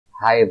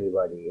Hi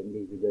everybody, in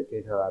this video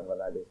tutorial I'm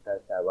gonna discuss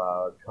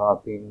about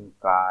shopping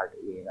cart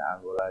in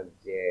Angular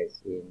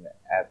JS in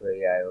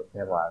API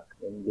framework.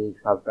 In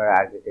this software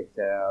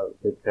architecture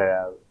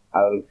tutorial,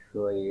 I will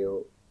show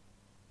you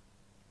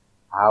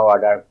how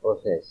order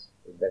process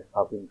in the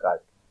shopping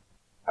cart.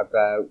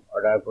 After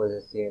order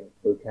processing,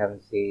 we can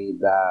see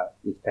the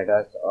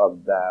status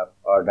of the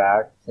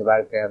order.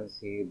 Seller can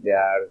see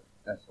their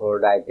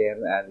sold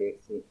item and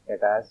its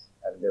status,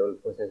 and they will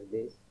process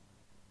this.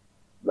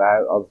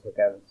 Buyer also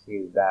can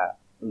see the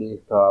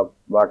list of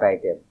bought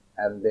items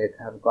and they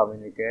can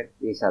communicate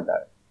each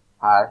other.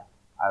 First,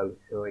 I will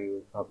show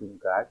you shopping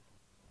cart.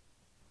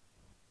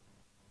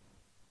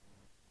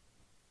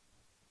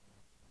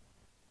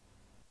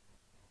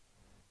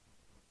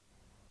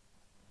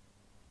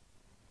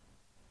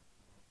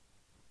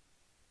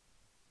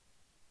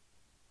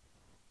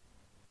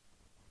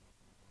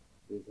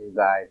 This is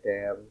the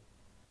item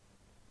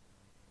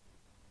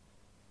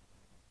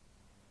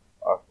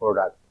or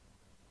product.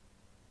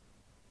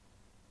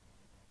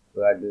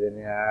 We are doing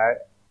here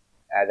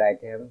add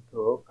item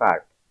to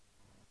cart.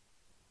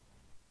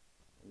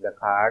 In the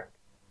cart,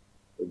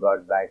 we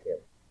got the item.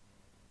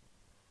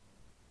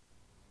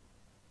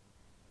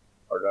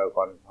 Order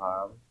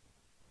confirm.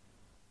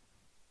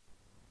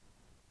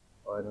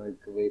 When we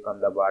click on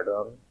the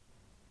bottom,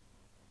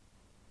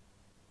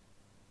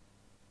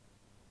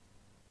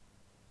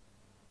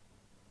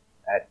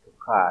 add to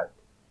cart.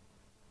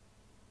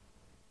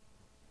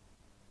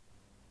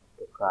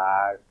 To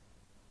cart,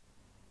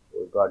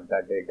 we got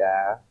the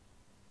data.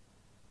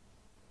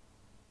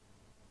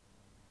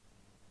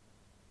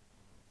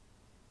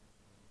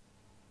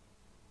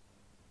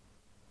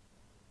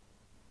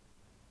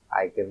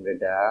 Item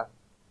data,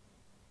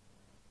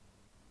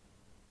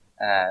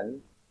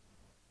 and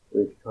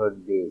we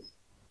stored this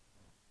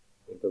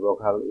into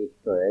local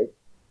storage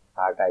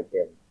cart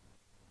item.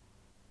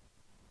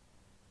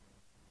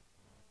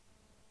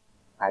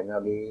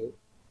 Finally,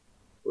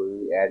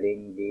 we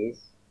adding this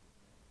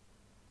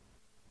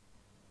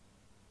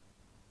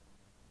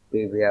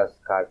previous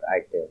cart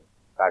item,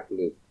 cart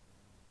list,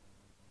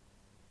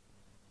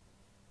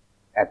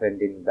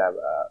 appending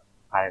the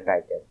current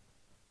item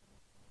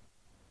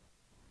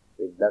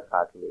with the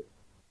cart list.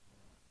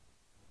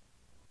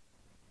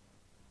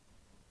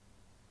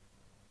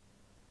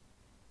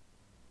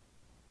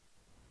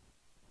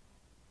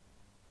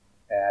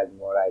 Add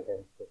more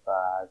items to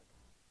cart.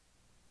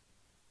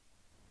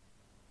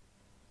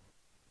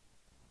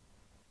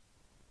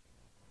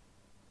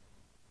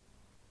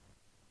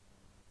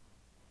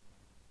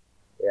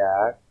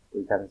 Here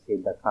we can see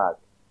the cart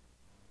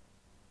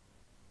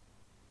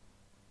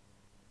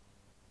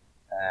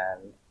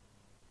and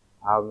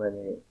how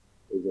many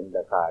is in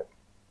the cart.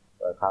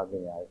 We're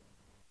counting as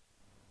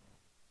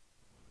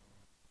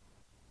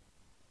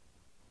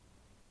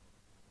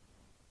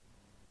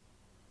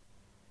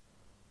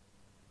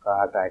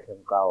cart item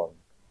count.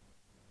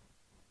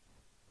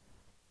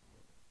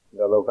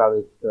 The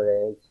local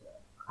storage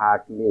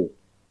cart list,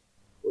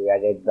 we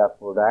added the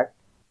product,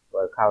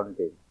 we're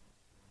counting.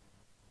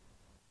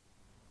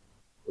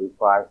 We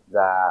parse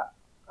the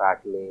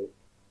cart list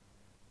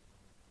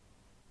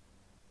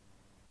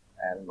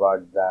and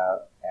got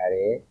the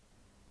array,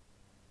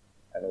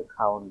 and we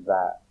count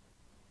the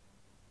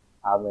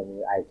how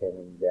many items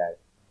in there.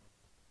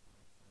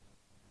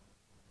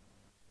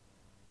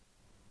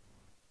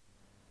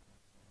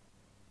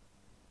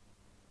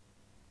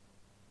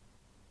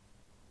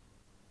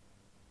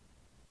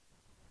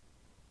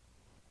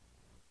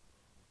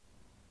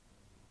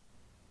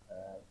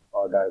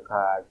 Order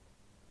cart,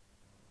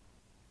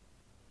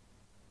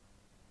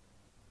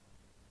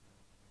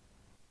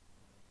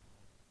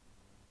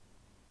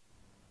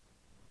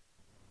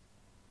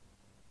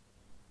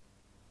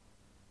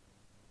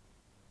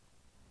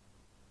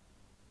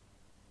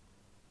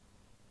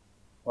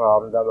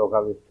 from the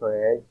local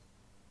storage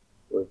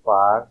we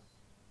pass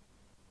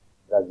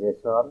the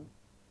JSON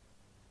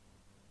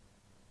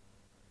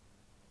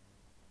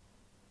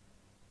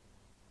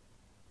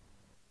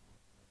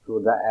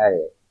to the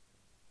array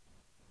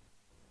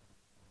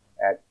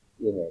at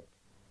init,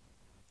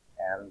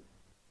 and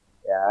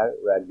here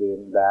we are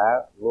doing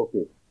the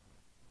looping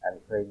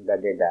and showing the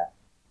data.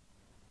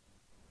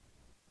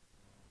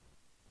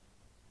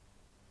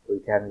 We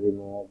can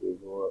remove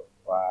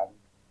one,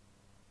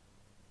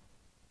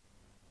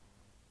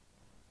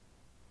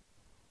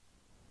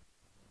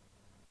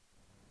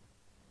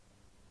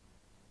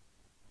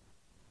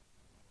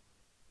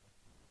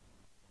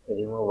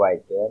 remove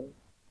item,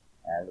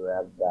 and we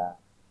have the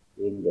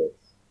index.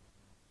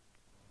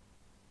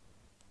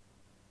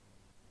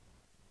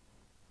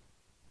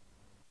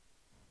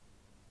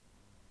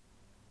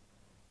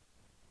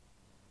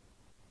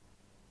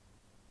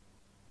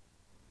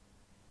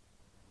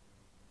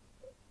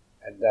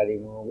 At the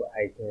remove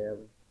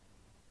item,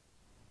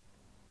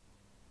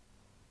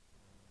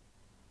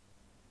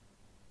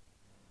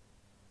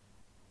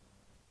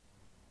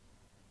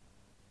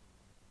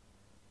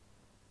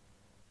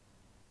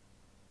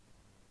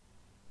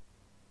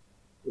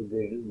 we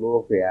will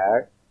go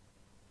here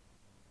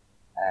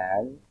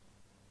and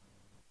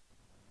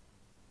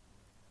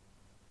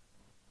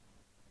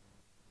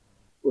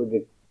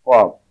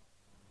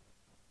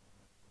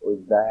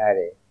the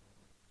array.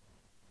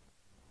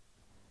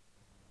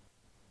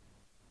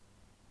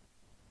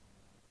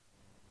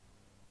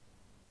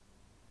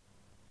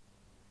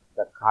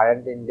 The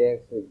current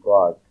index we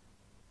got,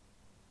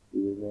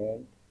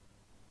 element,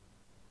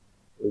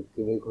 we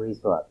click which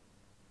one?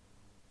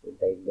 With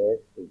the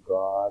index we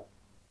got,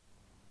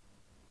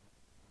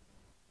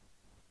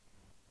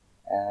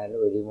 and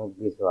we remove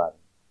this one,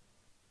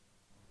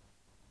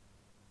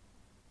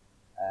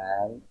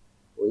 and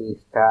we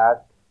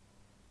start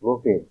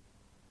grouping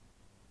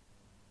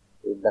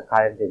with the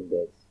current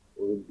index.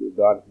 We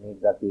don't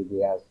need the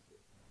previous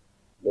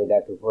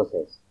data to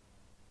process.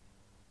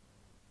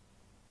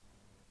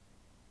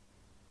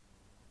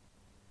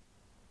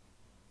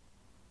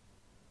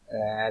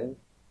 And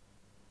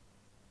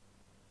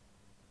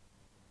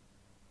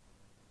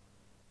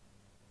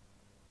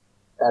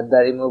at the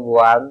remove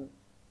one,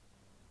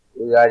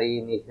 we are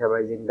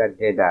initializing the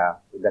data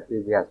with the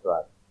previous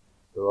one.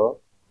 So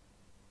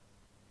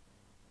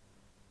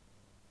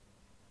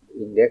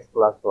index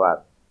plus 1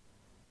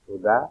 to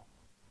the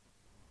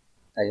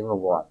remove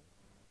 1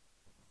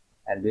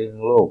 and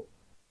doing loop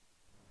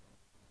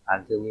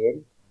until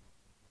end,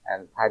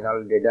 and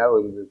final data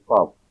will be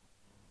pop.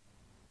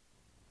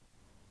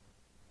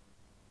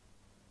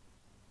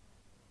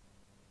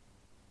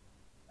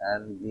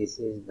 And this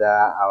is the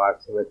our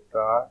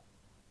selector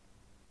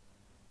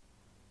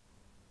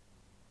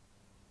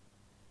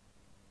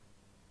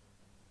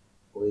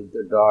with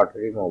the dot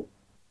remove.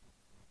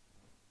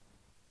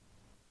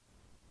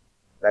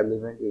 The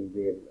element will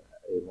be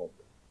removed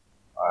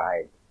or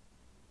hide.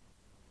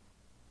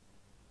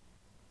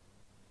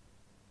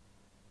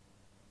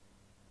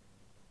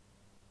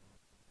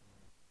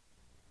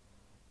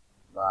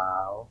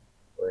 Now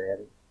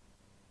when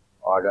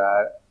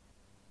order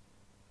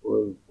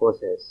will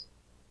process,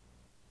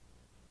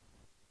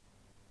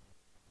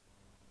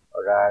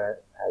 order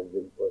has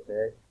been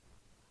processed,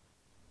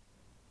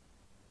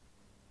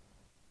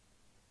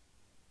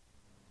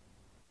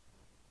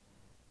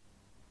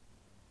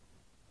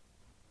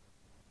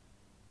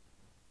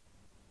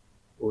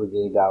 we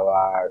did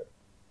our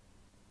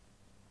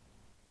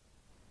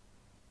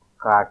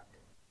cut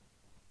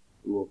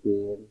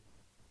looping,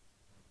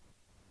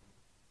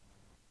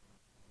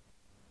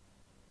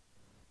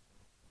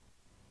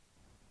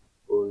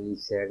 we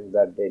send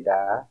the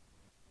data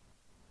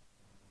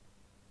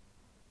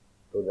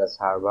to the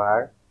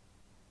server,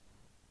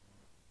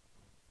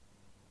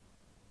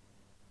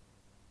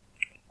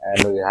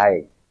 and we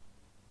hide.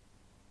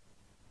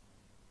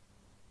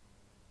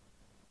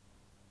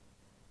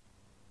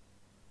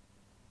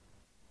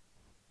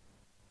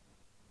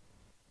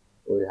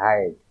 We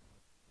hide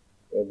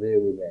every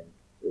element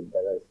with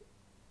the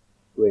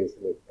query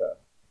selector.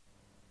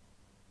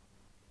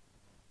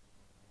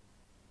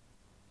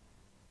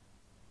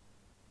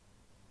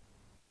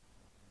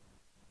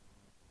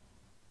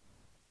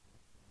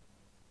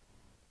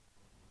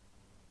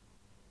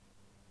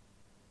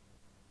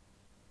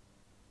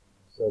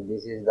 So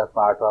this is the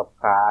part of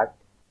cart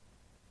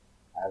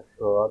I've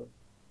shown.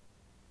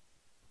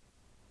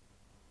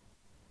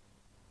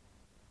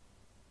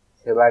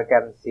 Seller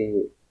can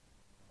see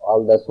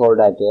all the sold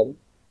items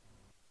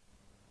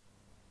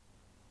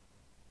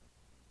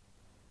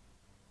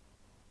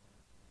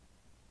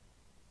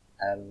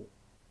and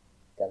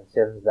can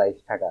change the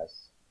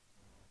status.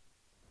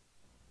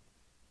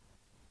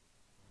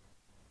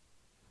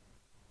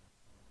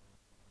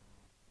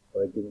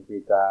 Waiting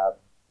pickup,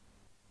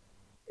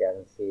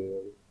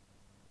 cancel.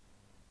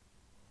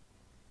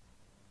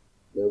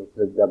 They will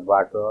click the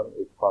button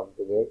if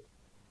complete,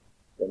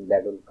 then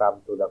that will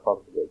come to the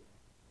complete.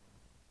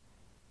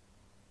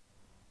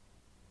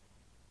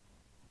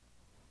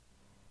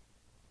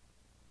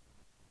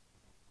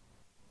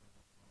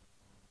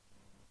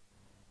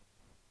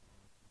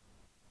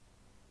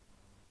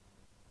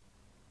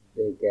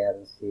 They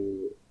can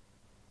see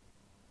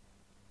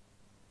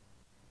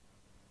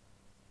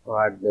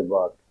what they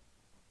bought.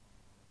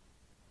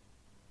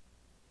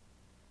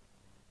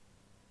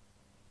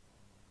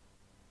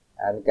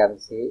 And can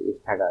see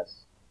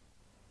status.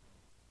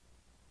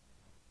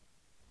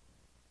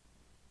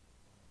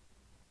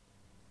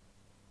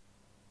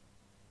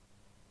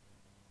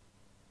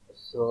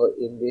 So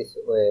in this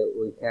way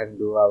we can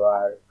do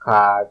our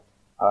cart,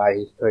 our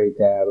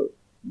historical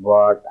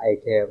bought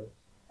items,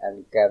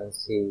 and can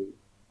see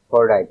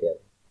sold items.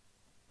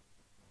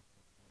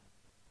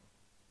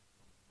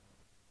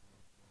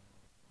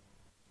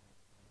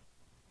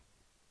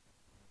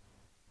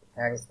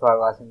 Thanks for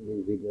watching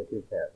this video tutorial.